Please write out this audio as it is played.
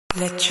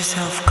Let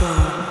yourself go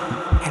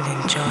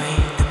and enjoy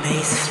the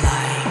bass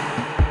fly.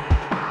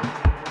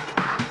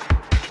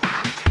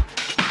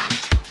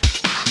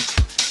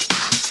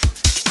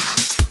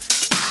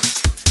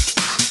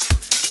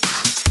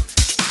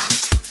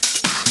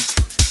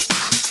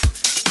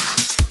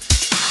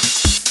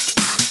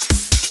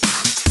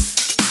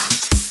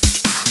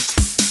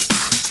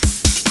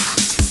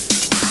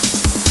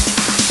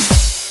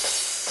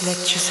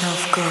 Let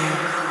yourself go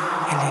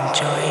and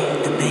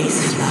enjoy the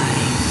bass fly.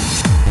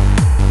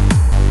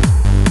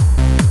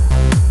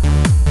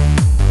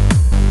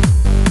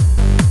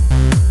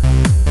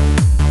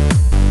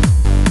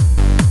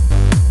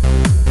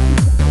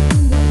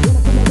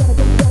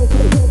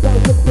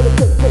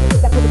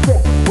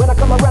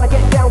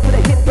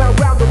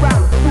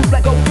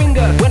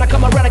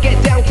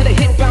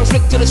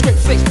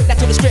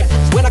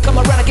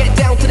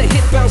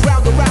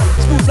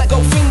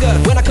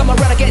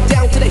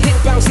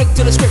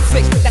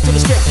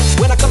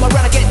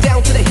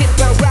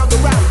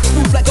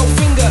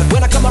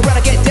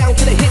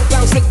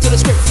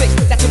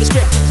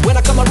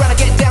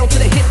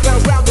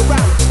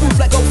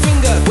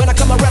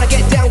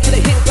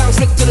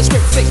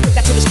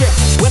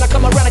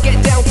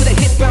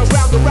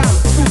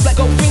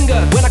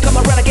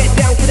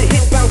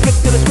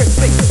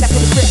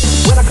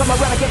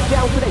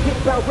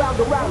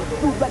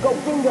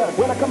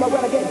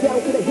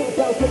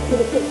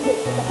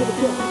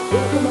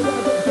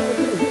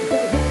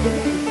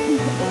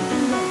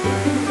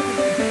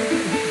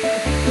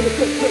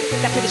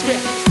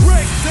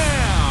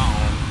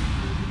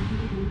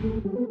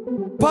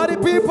 Party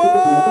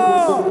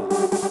people!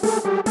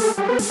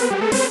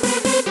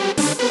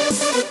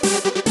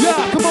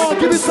 Yeah, come on,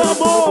 give me some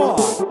more!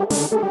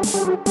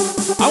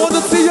 I want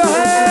to see your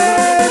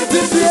hands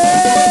in the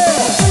air!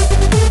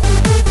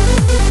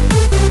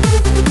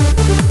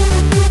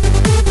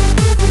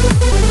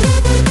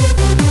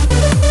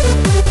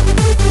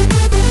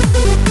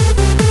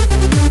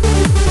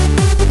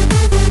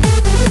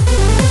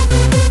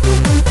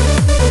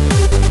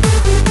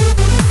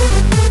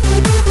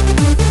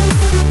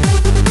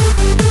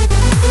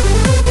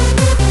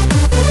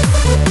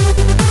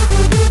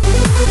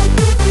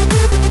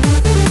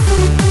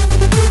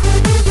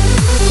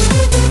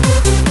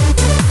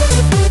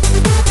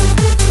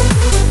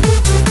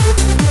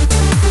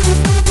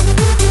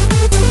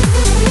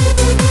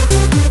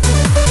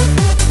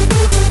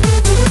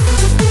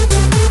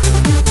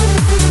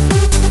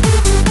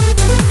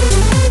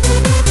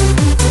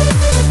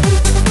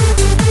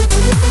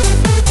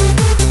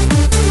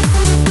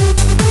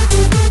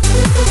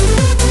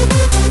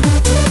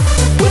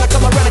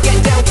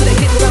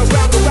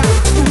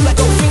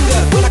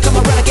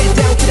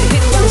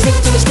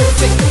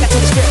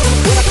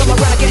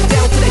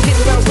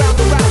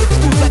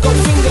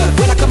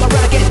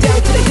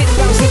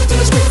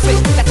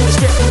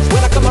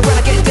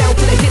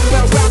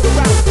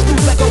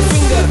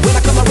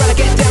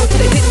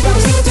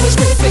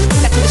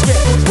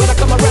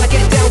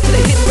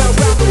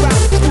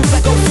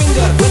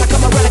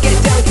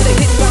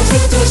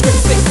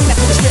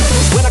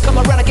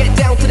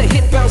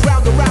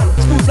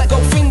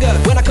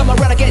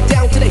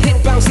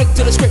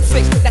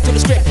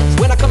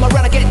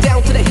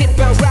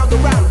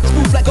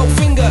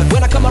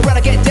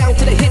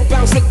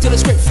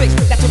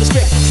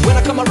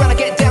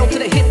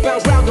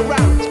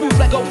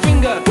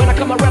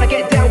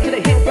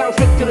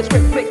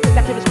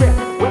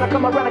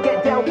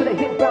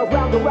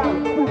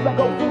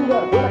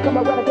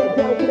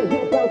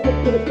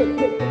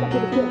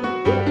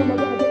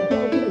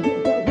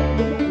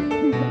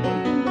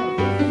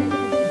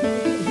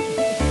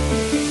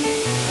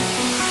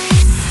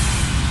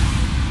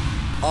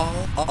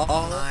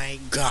 Oh my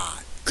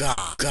God, God,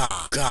 God,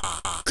 God,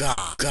 God,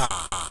 God,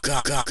 God,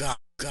 God, God,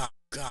 God,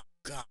 God,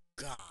 God,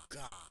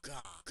 God,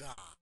 God,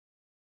 God.